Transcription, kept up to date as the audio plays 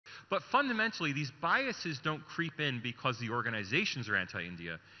But fundamentally, these biases don't creep in because the organizations are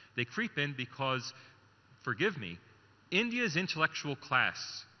anti-India. They creep in because, forgive me, India's intellectual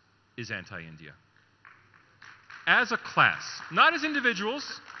class is anti-India. As a class, not as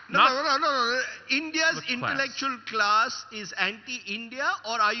individuals. No. India's intellectual class is anti-India,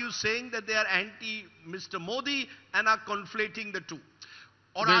 or are you saying that they are anti-Mr. Modi and are conflating the two?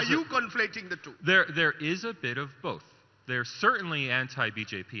 Or are you conflating the two? There is a bit of both. They're certainly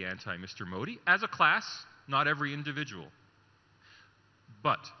anti-BJP, anti-Mr. Modi, as a class, not every individual.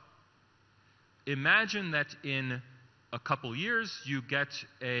 But imagine that in a couple years you get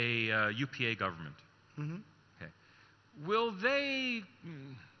a UPA government. Mm-hmm. Okay. Will they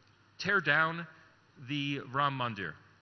tear down the Ram Mandir?